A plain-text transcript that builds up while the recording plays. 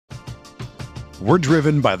We're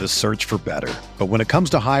driven by the search for better. But when it comes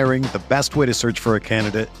to hiring, the best way to search for a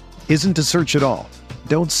candidate isn't to search at all.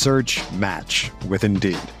 Don't search, match with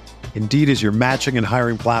Indeed. Indeed is your matching and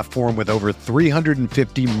hiring platform with over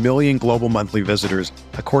 350 million global monthly visitors,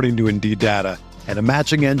 according to Indeed data, and a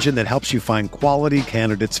matching engine that helps you find quality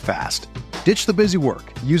candidates fast. Ditch the busy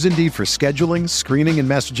work. Use Indeed for scheduling, screening, and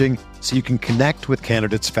messaging so you can connect with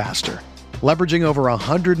candidates faster. Leveraging over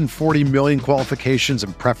 140 million qualifications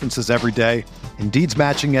and preferences every day, Indeed's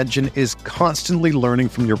matching engine is constantly learning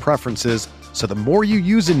from your preferences, so the more you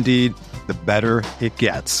use Indeed, the better it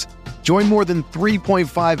gets. Join more than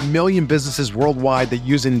 3.5 million businesses worldwide that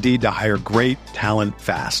use Indeed to hire great talent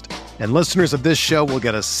fast. And listeners of this show will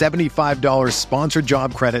get a $75 sponsored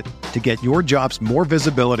job credit to get your jobs more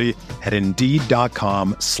visibility at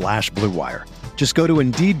Indeed.com/Blue Wire. Just go to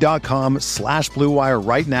Indeed.com/Blue Wire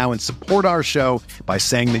right now and support our show by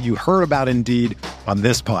saying that you heard about Indeed on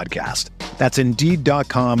this podcast. That's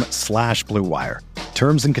Indeed.com/Blue Wire.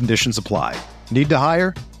 Terms and conditions apply. Need to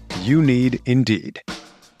hire? You need Indeed.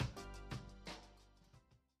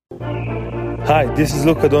 Hi, this is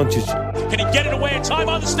Luka Doncic. Can he get it away in time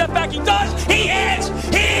on the step back? He does! He hits!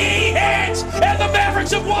 He hits! And the Mavericks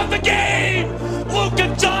have won the game!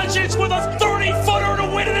 Luka Doncic with a 30-footer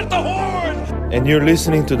to win it at the Horn! And you're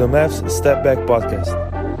listening to the Mavs Step Back Podcast.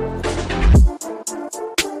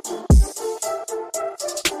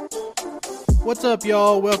 What's up,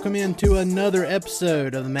 y'all? Welcome into another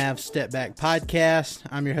episode of the Mavs Step Back Podcast.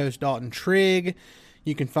 I'm your host, Dalton Trigg.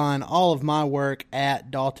 You can find all of my work at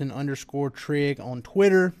Dalton_Trigg on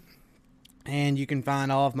Twitter. And you can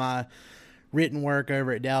find all of my written work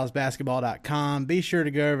over at DallasBasketball.com. Be sure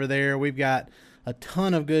to go over there. We've got a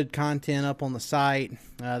ton of good content up on the site.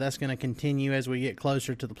 That's going to continue as we get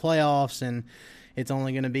closer to the playoffs, and it's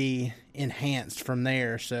only going to be enhanced from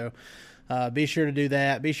there. So be sure to do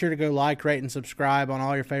that. Be sure to go like, rate, and subscribe on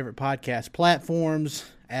all your favorite podcast platforms.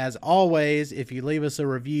 As always, if you leave us a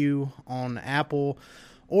review on Apple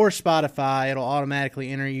or Spotify, it'll automatically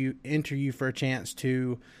enter you for a chance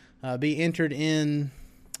to be entered in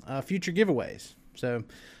future giveaways. So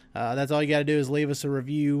that's all you got to do is leave us a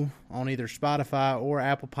review on either Spotify or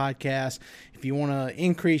Apple Podcasts. If you want to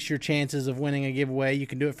increase your chances of winning a giveaway, you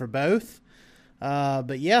can do it for both.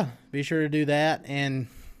 But yeah, be sure to do that. And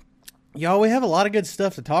y'all, we have a lot of good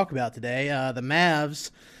stuff to talk about today. The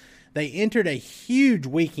Mavs, they entered a huge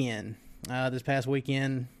weekend this past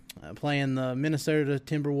weekend, playing the Minnesota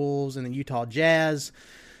Timberwolves and the Utah Jazz.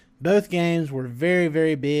 Both games were very,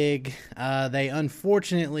 very big. They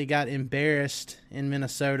unfortunately got embarrassed in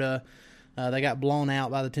Minnesota. They got blown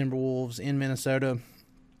out by the Timberwolves in Minnesota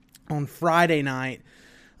on Friday night.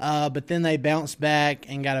 But then they bounced back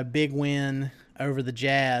and got a big win over the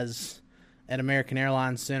Jazz at American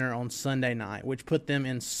Airlines Center on Sunday night, which put them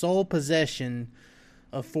in sole possession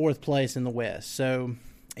of fourth place in the West. So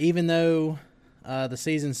even though the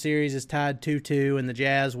season series is tied 2-2 and the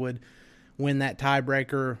Jazz would win that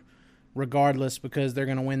tiebreaker regardless because they're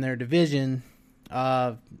going to win their division,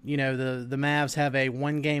 the Mavs have a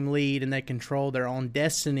one-game lead and they control their own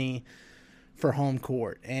destiny for home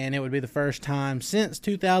court. And it would be the first time since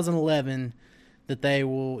 2011 that they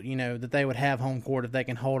would have home court if they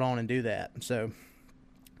can hold on and do that. So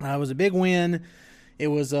it was a big win. It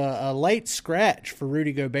was a late scratch for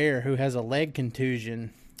Rudy Gobert, who has a leg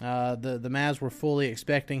contusion. The Mavs were fully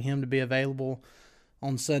expecting him to be available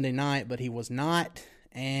on Sunday night, but he was not.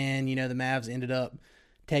 And, the Mavs ended up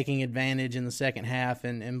taking advantage in the second half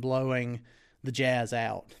and blowing the Jazz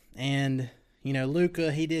out. And,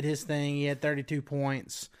 Luka, he did his thing. He had 32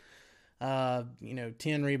 points,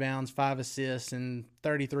 10 rebounds, 5 assists, and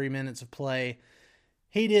 33 minutes of play.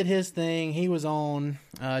 He did his thing. He was on.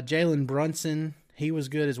 Jalen Brunson, he was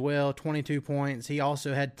good as well, 22 points. He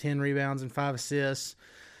also had 10 rebounds and 5 assists.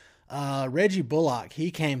 Reggie Bullock,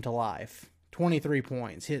 he came to life. 23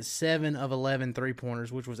 points, hit 7 of 11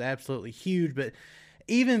 three-pointers, which was absolutely huge. But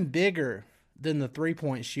even bigger than the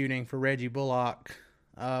three-point shooting for Reggie Bullock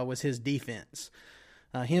was his defense.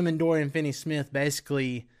 Him and Dorian Finney-Smith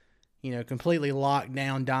basically, completely locked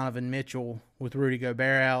down Donovan Mitchell with Rudy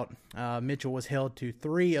Gobert out. Mitchell was held to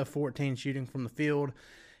 3 of 14 shooting from the field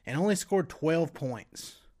and only scored 12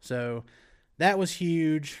 points. So that was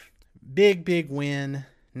huge. Big, big win.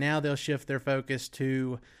 Now they'll shift their focus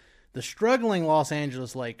to the struggling Los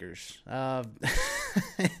Angeles Lakers. And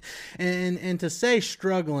to say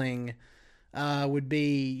struggling would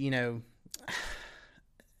be,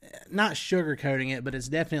 not sugarcoating it, but it's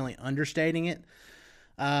definitely understating it.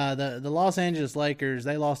 The Los Angeles Lakers,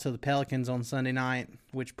 they lost to the Pelicans on Sunday night,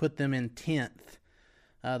 which put them in 10th.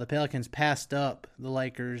 The Pelicans passed up the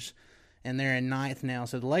Lakers and they're in 9th now.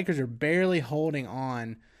 So the Lakers are barely holding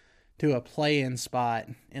on to a play-in spot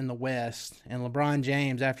in the West. And LeBron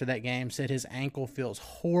James, after that game, said his ankle feels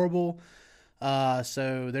horrible.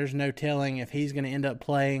 So there's no telling if he's going to end up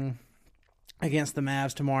playing against the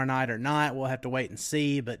Mavs tomorrow night or not. We'll have to wait and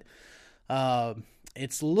see. But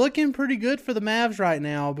it's looking pretty good for the Mavs right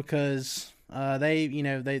now because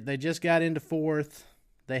they just got into 4th.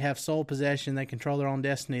 They have sole possession. They control their own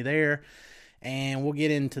destiny there. And we'll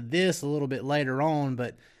get into this a little bit later on,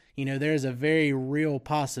 but there's a very real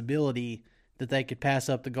possibility that they could pass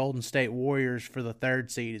up the Golden State Warriors for the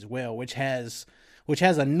 3rd seed as well, which has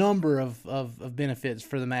a number of benefits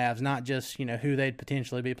for the Mavs, not just who they'd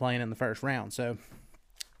potentially be playing in the first round. So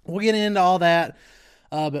we'll get into all that.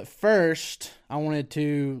 But first, I wanted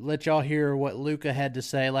to let y'all hear what Luka had to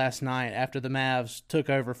say last night after the Mavs took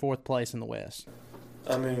over 4th place in the West.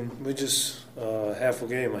 I mean, we just half a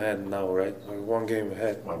game ahead now, right? Or 1 game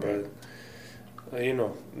ahead. But,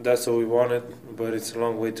 that's what we wanted. But it's a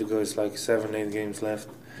long way to go. It's like 7-8 games left.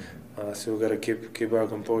 So we got to keep our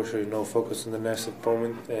composure, focus on the next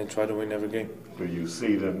opponent and try to win every game. Do you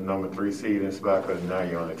see the number 3 seed in spot? Because now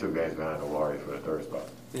you're only 2 games behind the Warriors for the 3rd spot.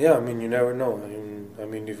 Yeah, I mean, you never know. I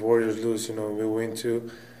mean, if Warriors lose, we win too.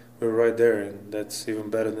 We're right there, and that's even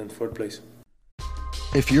better than 4th place.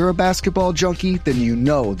 If you're a basketball junkie, then you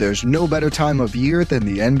know there's no better time of year than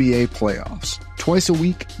the NBA playoffs. Twice a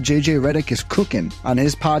week, JJ Redick is cooking on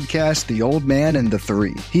his podcast, The Old Man and the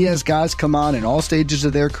Three. He has guys come on in all stages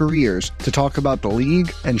of their careers to talk about the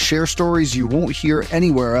league and share stories you won't hear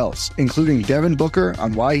anywhere else, including Devin Booker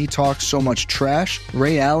on why he talks so much trash,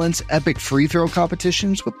 Ray Allen's epic free throw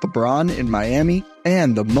competitions with LeBron in Miami,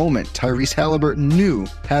 and the moment Tyrese Halliburton knew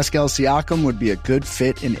Pascal Siakam would be a good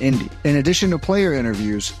fit in Indy. In addition to player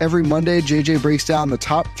interviews, every Monday JJ breaks down the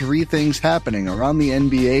top 3 things happening around the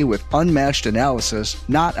NBA with unmatched analysis,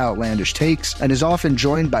 not outlandish takes, and is often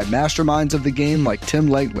joined by masterminds of the game like Tim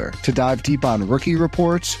Legler to dive deep on rookie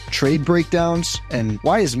reports, trade breakdowns, and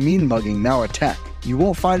why is mean mugging now a tech? You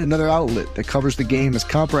won't find another outlet that covers the game as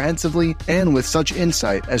comprehensively and with such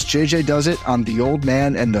insight as JJ does it on The Old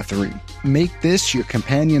Man and the Three. Make this your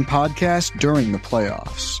companion podcast during the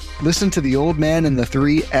playoffs. Listen to The Old Man and the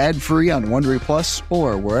Three ad-free on Wondery Plus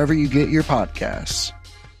or wherever you get your podcasts.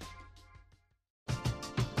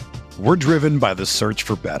 We're driven by the search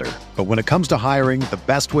for better. But when it comes to hiring, the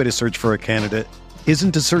best way to search for a candidate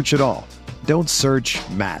isn't to search at all. Don't search,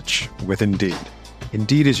 match with Indeed.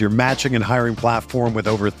 Indeed is your matching and hiring platform with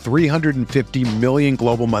over 350 million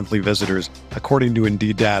global monthly visitors, according to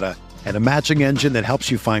Indeed data, and a matching engine that helps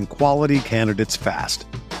you find quality candidates fast.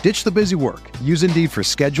 Ditch the busy work. Use Indeed for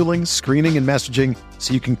scheduling, screening, and messaging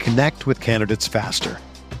so you can connect with candidates faster.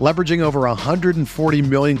 Leveraging over 140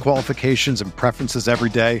 million qualifications and preferences every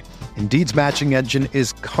day, Indeed's matching engine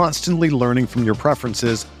is constantly learning from your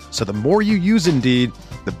preferences, so the more you use Indeed,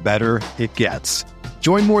 the better it gets.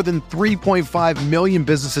 Join more than 3.5 million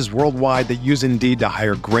businesses worldwide that use Indeed to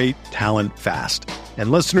hire great talent fast. And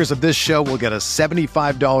listeners of this show will get a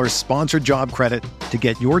 $75 sponsored job credit to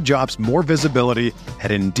get your jobs more visibility at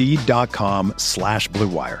Indeed.com/Blue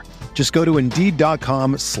Wire. Just go to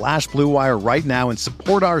Indeed.com/Blue Wire right now and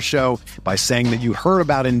support our show by saying that you heard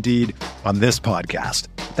about Indeed on this podcast.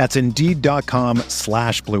 That's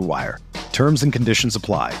Indeed.com/Blue Wire. Terms and conditions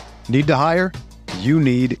apply. Need to hire? You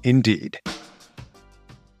need Indeed.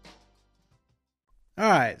 All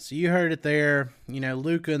right, so you heard it there.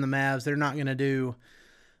 Luka and the Mavs, they're not going to do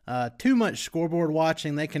too much scoreboard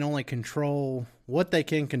watching. They can only control what they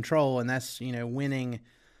can control, and that's, winning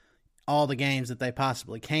all the games that they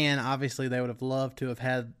possibly can. Obviously, they would have loved to have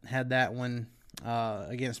had that one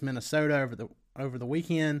against Minnesota over the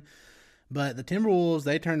weekend. But the Timberwolves,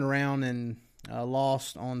 they turned around and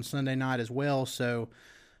lost on Sunday night as well. So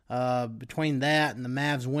between that and the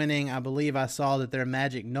Mavs winning, I believe I saw that their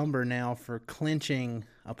magic number now for clinching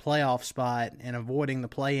a playoff spot and avoiding the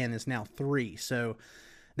play-in is now 3. So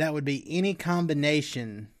that would be any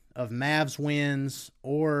combination of Mavs wins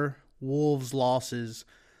or Wolves losses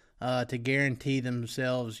to guarantee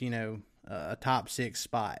themselves, a top 6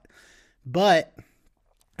 spot. But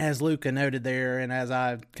as Luka noted there, and as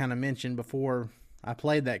I kind of mentioned before I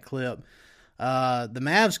played that clip, the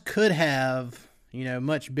Mavs could have,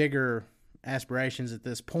 much bigger aspirations at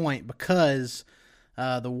this point because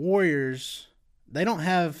the Warriors, they don't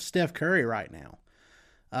have Steph Curry right now.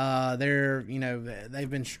 They've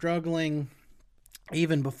been struggling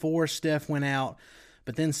even before Steph went out,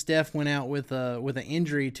 but then Steph went out with an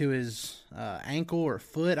injury to his ankle or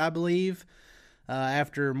foot, I believe.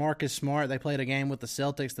 After Marcus Smart, they played a game with the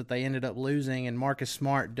Celtics that they ended up losing, and Marcus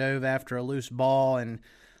Smart dove after a loose ball, and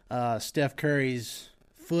Steph Curry's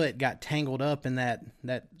foot got tangled up in that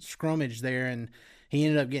scrummage there, and he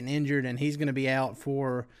ended up getting injured, and he's going to be out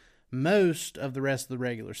for most of the rest of the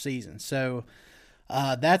regular season. So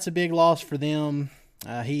that's a big loss for them.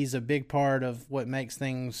 He's a big part of what makes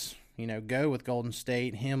things, go with Golden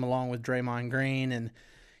State, him along with Draymond Green. And,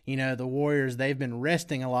 the Warriors, they've been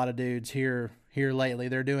resting a lot of dudes here lately.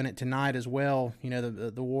 They're doing it tonight as well.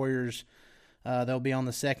 The Warriors, they'll be on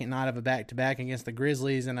the second night of a back-to-back against the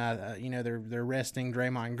Grizzlies, and, they're resting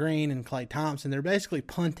Draymond Green and Klay Thompson. They're basically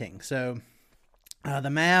punting. So the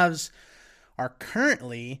Mavs are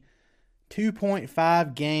currently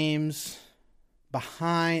 2.5 games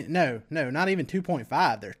behind. No, not even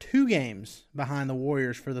 2.5. They're 2 games behind the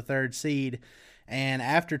Warriors for the 3rd seed. And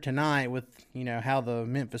after tonight, with how the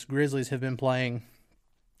Memphis Grizzlies have been playing,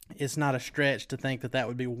 it's not a stretch to think that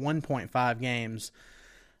would be 1.5 games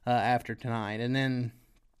after tonight. And then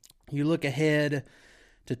you look ahead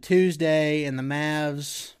to Tuesday, and the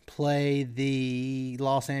Mavs play the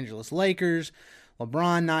Los Angeles Lakers.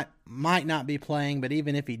 LeBron might not be playing, but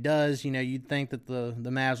even if he does, you'd think that the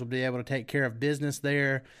Mavs will be able to take care of business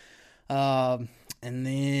there. And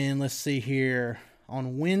then let's see here.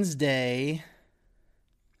 On Wednesday,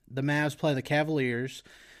 the Mavs play the Cavaliers,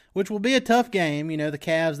 which will be a tough game. The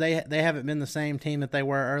Cavs, they haven't been the same team that they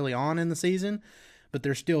were early on in the season, but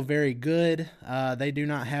they're still very good. They do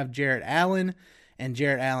not have Jarrett Allen, and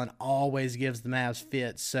Jarrett Allen always gives the Mavs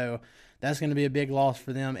fits. So that's going to be a big loss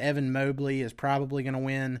for them. Evan Mobley is probably going to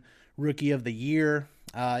win Rookie of the Year.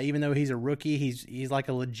 Even though he's a rookie, he's like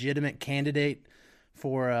a legitimate candidate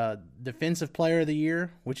for Defensive Player of the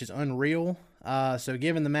Year, which is unreal. So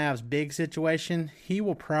given the Mavs' big situation, he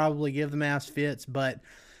will probably give the Mavs fits. But,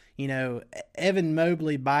 Evan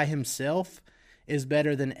Mobley by himself is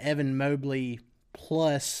better than Evan Mobley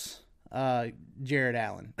plus Jarrett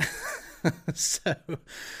Allen. So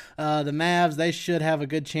the Mavs, they should have a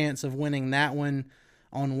good chance of winning that one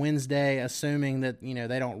on Wednesday, assuming that,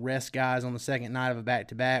 they don't rest guys on the second night of a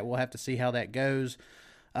back-to-back. We'll have to see how that goes.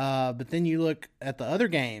 But then you look at the other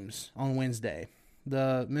games on Wednesday.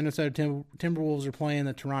 The Minnesota Timberwolves are playing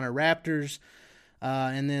the Toronto Raptors,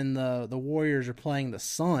 and then the Warriors are playing the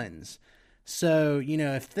Suns. So,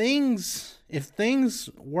 if things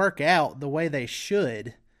work out the way they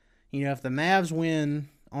should, if the Mavs win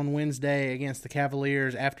on Wednesday against the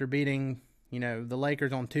Cavaliers after beating, the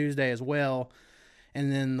Lakers on Tuesday as well, and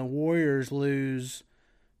then the Warriors lose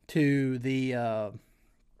to the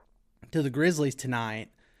Grizzlies tonight,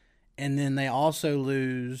 and then they also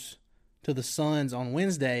lose to the Suns on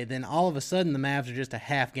Wednesday, then all of a sudden the Mavs are just a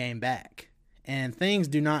half game back. And things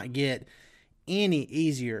do not get any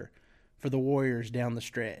easier for the Warriors down the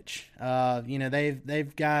stretch.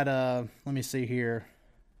 They've got let me see here.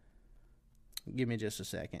 Give me just a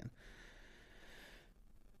second.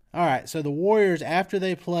 All right, so the Warriors, after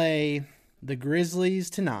they play the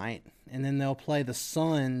Grizzlies tonight, and then they'll play the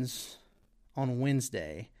Suns on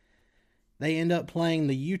Wednesday, they end up playing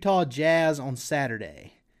the Utah Jazz on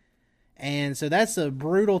Saturday. And so that's a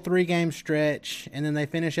brutal 3-game stretch, and then they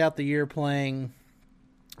finish out the year playing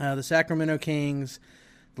the Sacramento Kings,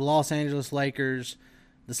 the Los Angeles Lakers,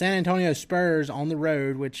 the San Antonio Spurs on the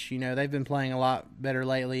road, which, they've been playing a lot better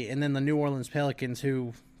lately, and then the New Orleans Pelicans,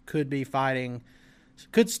 who could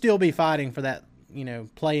still be fighting for that,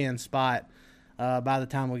 play-in spot by the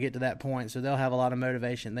time we get to that point. So they'll have a lot of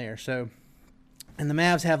motivation there. So, and the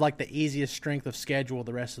Mavs have like the easiest strength of schedule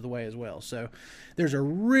the rest of the way as well. So there's a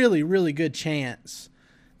really, really good chance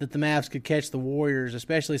that the Mavs could catch the Warriors,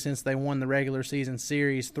 especially since they won the regular season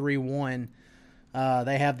series 3-1.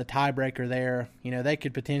 They have the tiebreaker there. They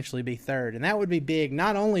could potentially be third. And that would be big,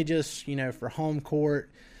 not only just, for home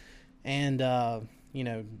court and,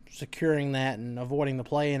 securing that and avoiding the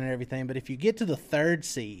play-in and everything, but if you get to the 3rd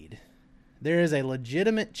seed, there is a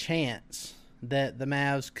legitimate chance that the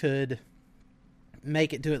Mavs could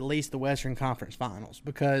make it to at least the Western Conference Finals.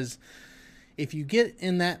 Because if you get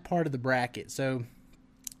in that part of the bracket, so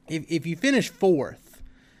if you finish 4th,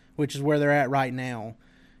 which is where they're at right now,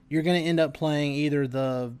 you're going to end up playing either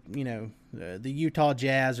the Utah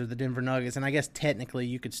Jazz or the Denver Nuggets, and I guess technically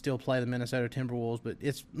you could still play the Minnesota Timberwolves, but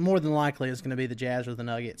it's more than likely it's going to be the Jazz or the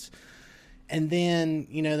Nuggets. And then,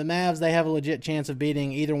 the Mavs, they have a legit chance of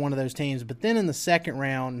beating either one of those teams, but then in the second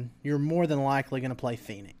round, you're more than likely going to play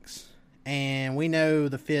Phoenix. And we know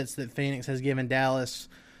the fits that Phoenix has given Dallas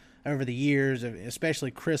over the years,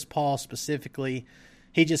 especially Chris Paul specifically.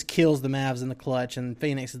 He just kills the Mavs in the clutch, and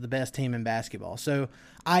Phoenix is the best team in basketball. So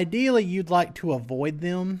ideally, you'd like to avoid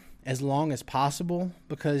them as long as possible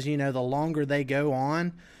because, the longer they go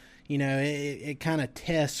on, it kind of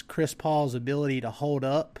tests Chris Paul's ability to hold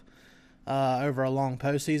up over a long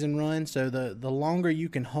postseason run. So the longer you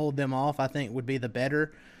can hold them off, I think, would be the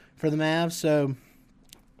better for the Mavs. So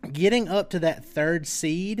getting up to that 3rd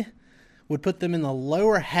seed would put them in the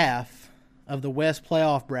lower half of the West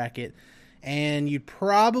playoff bracket, and you'd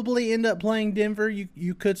probably end up playing Denver.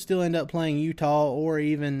 You could still end up playing Utah or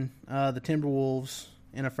even the Timberwolves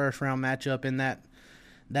in a first-round matchup in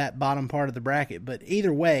that bottom part of the bracket. But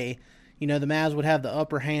either way, the Mavs would have the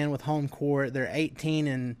upper hand with home court. They're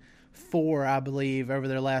 18-4, I believe, over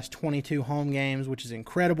their last 22 home games, which is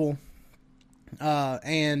incredible.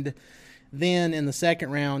 And then in the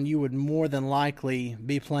second round, you would more than likely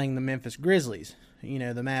be playing the Memphis Grizzlies. The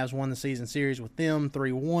Mavs won the season series with them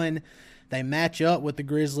 3-1. They match up with the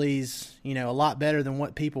Grizzlies, a lot better than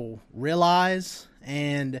what people realize.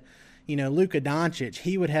 And, Luka Doncic,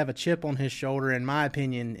 he would have a chip on his shoulder, in my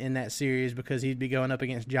opinion, in that series because he'd be going up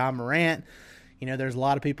against Ja Morant. There's a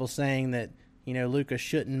lot of people saying that, Luka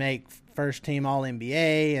shouldn't make first-team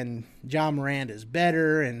All-NBA and Ja Morant is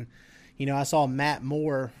better. And, I saw Matt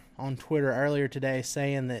Moore on Twitter earlier today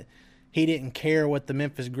saying that he didn't care what the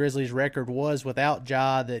Memphis Grizzlies record was without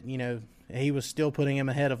Ja, that, he was still putting him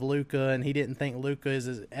ahead of Luka, and he didn't think Luka is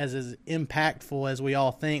as impactful as we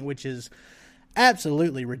all think, which is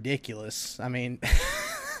absolutely ridiculous. I mean,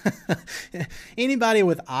 anybody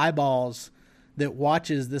with eyeballs that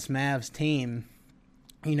watches this Mavs team,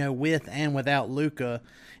 with and without Luka,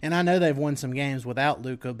 and I know they've won some games without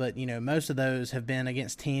Luka, but, most of those have been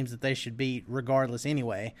against teams that they should beat regardless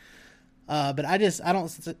anyway. But I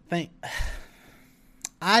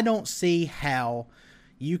don't see how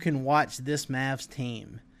you can watch this Mavs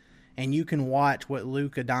team and you can watch what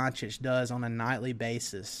Luka Doncic does on a nightly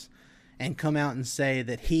basis and come out and say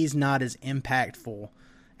that he's not as impactful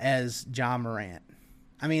as Ja Morant.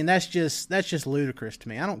 I mean, that's just ludicrous to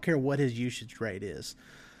me. I don't care what his usage rate is.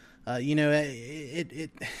 He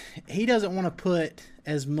doesn't want to put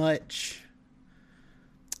as much.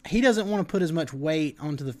 He doesn't want to put as much weight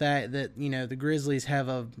onto the fact that the Grizzlies have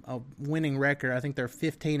a winning record. I think they're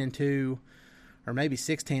 15-2, or maybe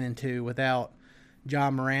 16-2 without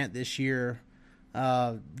Ja Morant this year.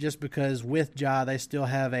 Just because with Ja they still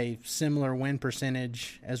have a similar win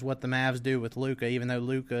percentage as what the Mavs do with Luka, even though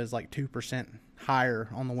Luka is like 2% higher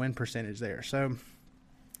on the win percentage there. So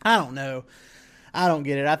I don't know. I don't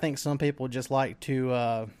get it. I think some people just like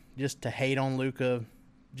to hate on Luka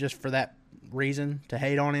just for that reason, to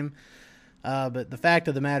hate on him. But the fact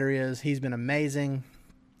of the matter is he's been amazing.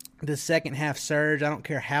 This second half surge, I don't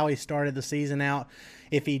care how he started the season out.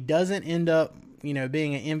 If he doesn't end up,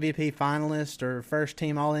 being an MVP finalist or first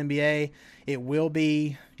team All-NBA, it will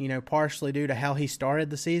be, partially due to how he started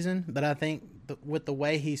the season. But I think with the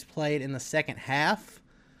way he's played in the second half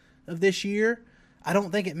of this year, I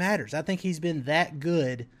don't think it matters. I think he's been that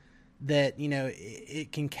good that,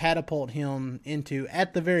 it can catapult him into,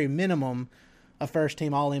 at the very minimum, a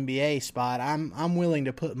first-team All-NBA spot. I'm willing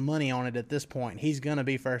to put money on it at this point. He's going to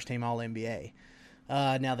be first-team All-NBA.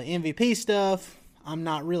 Now, the MVP stuff, I'm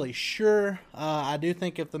not really sure. I do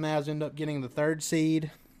think if the Mavs end up getting the 3rd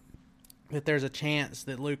seed, that there's a chance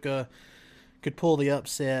that Luka could pull the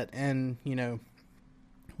upset and,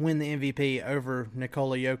 win the MVP over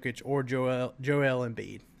Nikola Jokic or Joel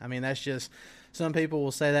Embiid. I mean, that's just, some people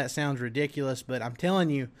will say that sounds ridiculous, but I'm telling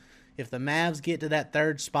you, if the Mavs get to that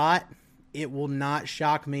 3rd spot, it will not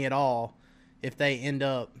shock me at all if they end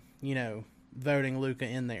up, voting Luka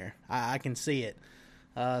in there. I can see it,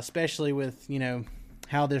 especially with,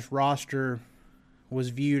 how this roster was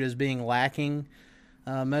viewed as being lacking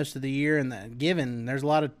most of the year. And given there's a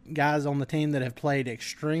lot of guys on the team that have played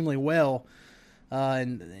extremely well,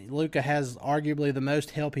 and Luka has arguably the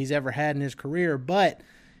most help he's ever had in his career, but,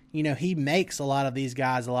 he makes a lot of these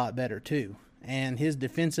guys a lot better too. And his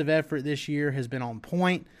defensive effort this year has been on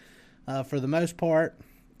point for the most part.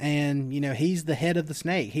 And, he's the head of the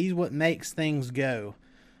snake. He's what makes things go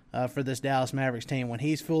for this Dallas Mavericks team. When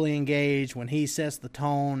he's fully engaged, when he sets the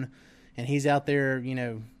tone, and he's out there,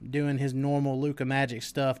 doing his normal Luka Magic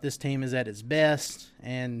stuff, this team is at its best.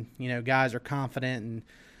 And, guys are confident,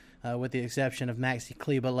 and with the exception of Maxi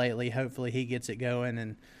Kleber lately, hopefully he gets it going.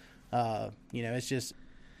 And, it's just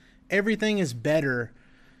everything is better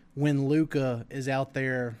when Luka is out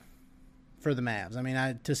there for the Mavs. I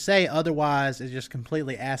mean, to say otherwise is just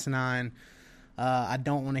completely asinine. I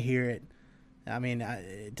don't want to hear it. I mean,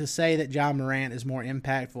 to say that Ja Morant is more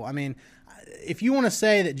impactful. I mean, if you want to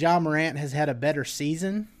say that Ja Morant has had a better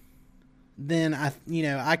season, then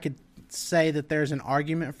I could say that there's an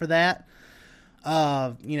argument for that.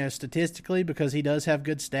 Statistically, because he does have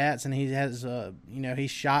good stats and he has,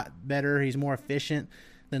 he's shot better. He's more efficient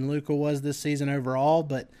than Luka was this season overall.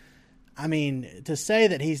 But I mean, to say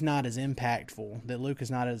that he's not as impactful, that Luke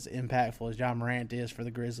is not as impactful as John Morant is for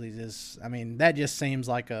the Grizzlies is, I mean, that just seems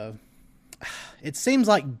like it seems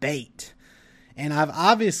like bait. And I've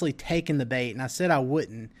obviously taken the bait, and I said I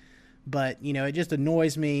wouldn't, but, it just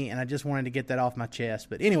annoys me, and I just wanted to get that off my chest.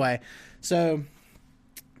 But anyway, so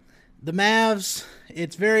the Mavs,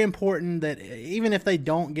 it's very important that even if they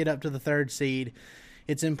don't get up to the 3rd seed,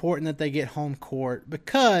 it's important that they get home court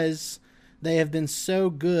because they have been so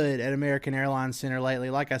good at American Airlines Center lately.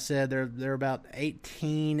 Like I said, they're about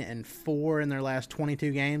 18-4 in their last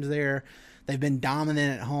 22 games there. They've been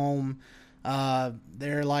dominant at home.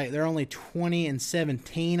 They're only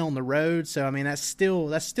 20-17 on the road, so I mean that's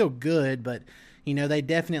still good, but they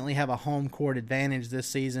definitely have a home court advantage this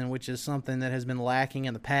season, which is something that has been lacking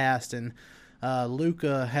in the past. And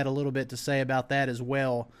Luka had a little bit to say about that as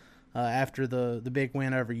well after the big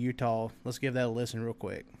win over Utah. Let's give that a listen real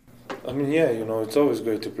quick. I mean, yeah, it's always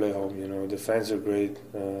great to play home. The fans are great.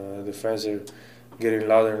 The fans are getting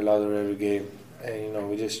louder and louder every game. And,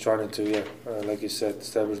 we're just trying to, like you said,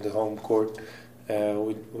 establish the home court.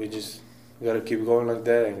 We just got to keep going like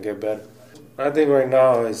that and get better. I think right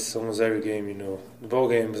now it's almost every game, The bowl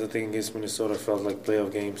games, I think, against Minnesota felt like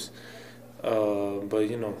playoff games. But,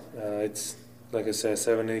 it's, like I said,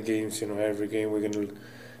 7-8 games, every game we're going to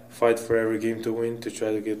fight for every game to win to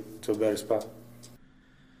try to get to a better spot.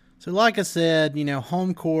 So like I said,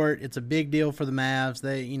 home court, it's a big deal for the Mavs.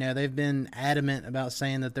 They've been adamant about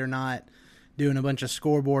saying that they're not doing a bunch of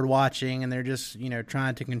scoreboard watching and they're just,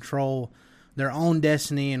 trying to control their own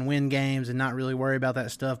destiny and win games and not really worry about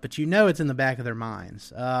that stuff. But it's in the back of their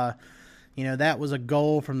minds. That was a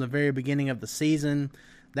goal from the very beginning of the season.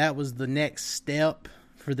 That was the next step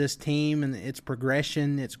for this team and its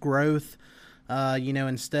progression, its growth.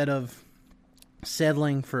 Instead of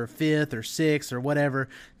settling for 5th or 6th or whatever,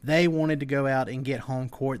 they wanted to go out and get home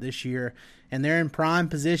court this year, and they're in prime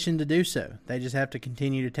position to do so. They just have to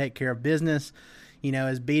continue to take care of business.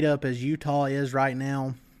 As beat up as Utah is right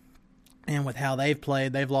now, and with how they've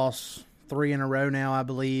played, they've lost 3 in a row now, I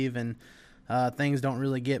believe, and things don't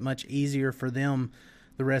really get much easier for them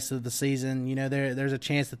the rest of the season. There's a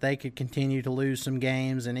chance that they could continue to lose some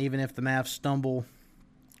games, and even if the Mavs stumble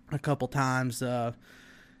a couple times,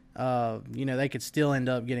 they could still end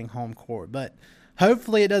up getting home court. But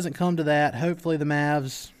hopefully it doesn't come to that. Hopefully the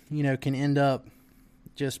Mavs, can end up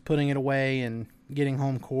just putting it away and getting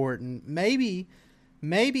home court, and maybe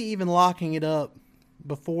even locking it up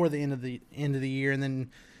before the end of the year. And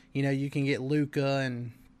then, you can get Luka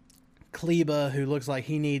and Kleba, who looks like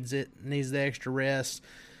he needs the extra rest.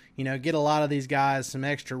 Get a lot of these guys some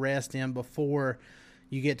extra rest in before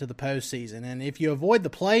you get to the postseason. And if you avoid the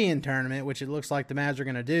play-in tournament, which it looks like the Mavs are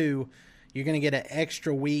going to do, you're going to get an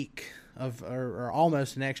extra week or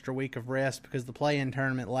almost an extra week of rest because the play-in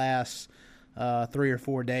tournament lasts 3 or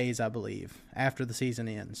 4 days, I believe, after the season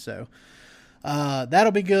ends. So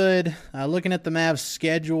that'll be good. Looking at the Mavs'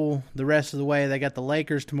 schedule the rest of the way, they got the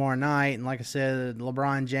Lakers tomorrow night. And like I said,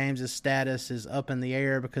 LeBron James' status is up in the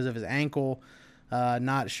air because of his ankle.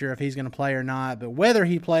 Not sure if he's going to play or not. But whether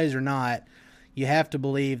he plays or not, you have to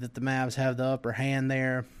believe that the Mavs have the upper hand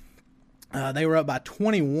there. They were up by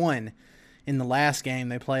 21 in the last game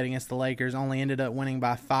they played against the Lakers, only ended up winning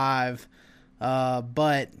by 5.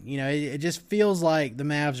 But, it just feels like the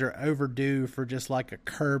Mavs are overdue for just like a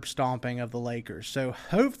curb stomping of the Lakers. So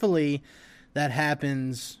hopefully that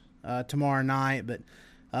happens tomorrow night. But,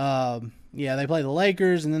 they play the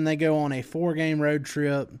Lakers, and then they go on a 4-game road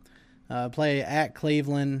trip, play at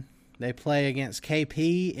Cleveland. They play against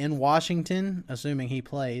KP in Washington, assuming he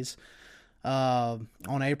plays, on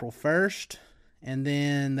April 1st. And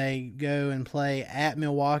then they go and play at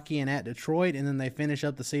Milwaukee and at Detroit. And then they finish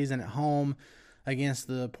up the season at home against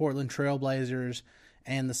the Portland Trailblazers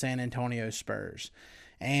and the San Antonio Spurs.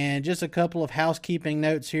 And just a couple of housekeeping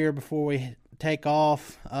notes here before we take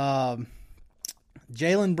off.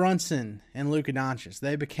 Jalen Brunson and Luka Doncic,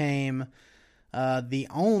 they became the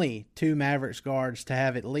only 2 Mavericks guards to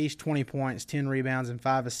have at least 20 points, 10 rebounds, and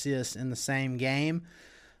 5 assists in the same game.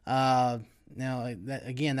 Now,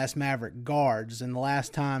 that's Maverick guards. And the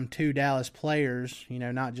last time 2 Dallas players,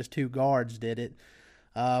 not just 2 guards did it,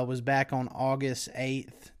 was back on August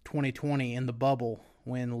 8th, 2020 in the bubble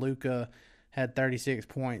when Luka had 36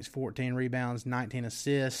 points, 14 rebounds, 19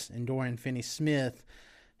 assists, and Dorian Finney-Smith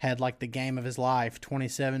had like the game of his life,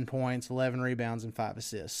 27 points, 11 rebounds, and 5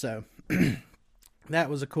 assists. So that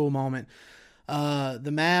was a cool moment. The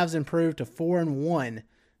Mavs improved to 4-1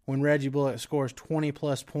 when Reggie Bullock scores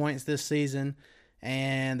 20-plus points this season,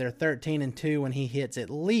 and they're 13-2 when he hits at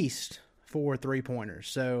least 4 3-pointers.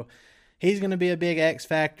 So he's going to be a big X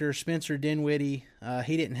factor. Spencer Dinwiddie,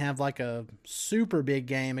 he didn't have like a super big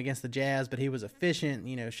game against the Jazz, but he was efficient,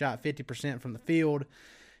 shot 50% from the field,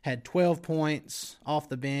 had 12 points off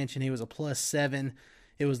the bench, and he was a +7.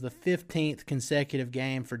 It was the 15th consecutive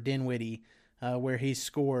game for Dinwiddie where he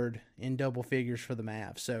scored in double figures for the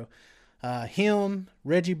Mavs. So him,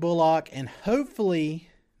 Reggie Bullock, and hopefully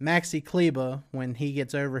Maxi Kleber when he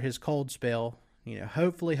gets over his cold spell.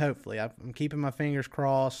 Hopefully, I'm keeping my fingers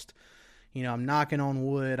crossed. I'm knocking on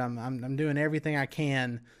wood. I'm doing everything I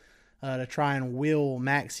can to try and will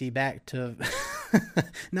Maxi back to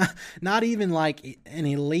not even like an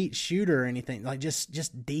elite shooter or anything, like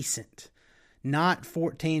just decent. Not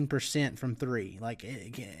 14% from three, like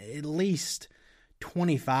at least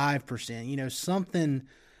 25%.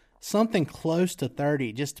 Something close to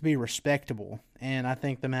 30, just to be respectable. And I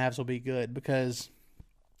think the Mavs will be good because,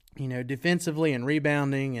 defensively and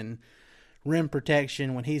rebounding and rim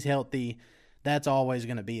protection, when he's healthy, that's always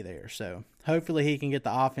going to be there. So hopefully he can get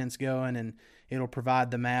the offense going, and it'll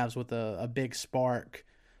provide the Mavs with a big spark,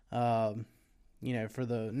 for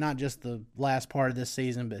not just the last part of this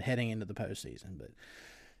season, but heading into the postseason. But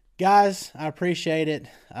guys, I appreciate it.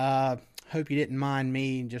 Hope you didn't mind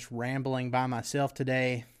me just rambling by myself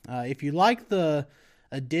today. If you like the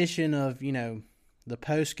addition of, the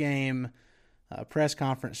post-game press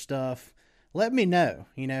conference stuff, let me know.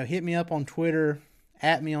 Hit me up on Twitter,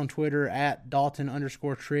 at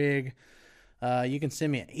Dalton_Trigg. You can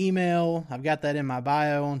send me an email. I've got that in my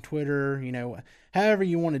bio on Twitter. However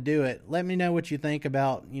you want to do it. Let me know what you think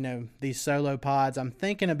about, these solo pods. I'm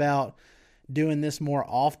thinking about doing this more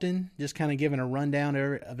often, just kind of giving a rundown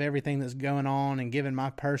of everything that's going on and giving my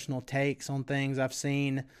personal takes on things I've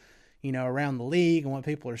seen, around the league and what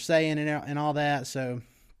people are saying and all that. So,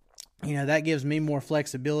 that gives me more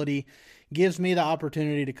flexibility, gives me the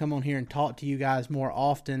opportunity to come on here and talk to you guys more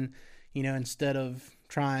often, instead of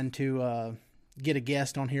trying to get a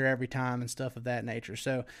guest on here every time and stuff of that nature.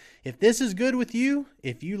 So if this is good with you,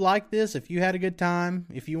 if you like this, if you had a good time,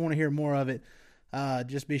 if you want to hear more of it,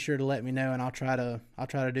 just be sure to let me know, and I'll try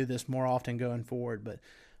to do this more often going forward. But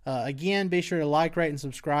again, be sure to like, rate, and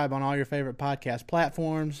subscribe on all your favorite podcast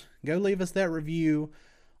platforms. Go leave us that review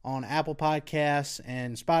on Apple Podcasts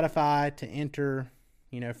and Spotify to enter,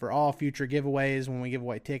 for all future giveaways when we give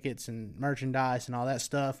away tickets and merchandise and all that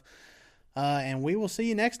stuff. And we will see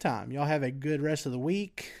you next time. Y'all have a good rest of the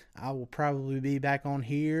week. I will probably be back on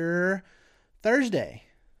here Thursday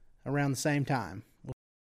around the same time.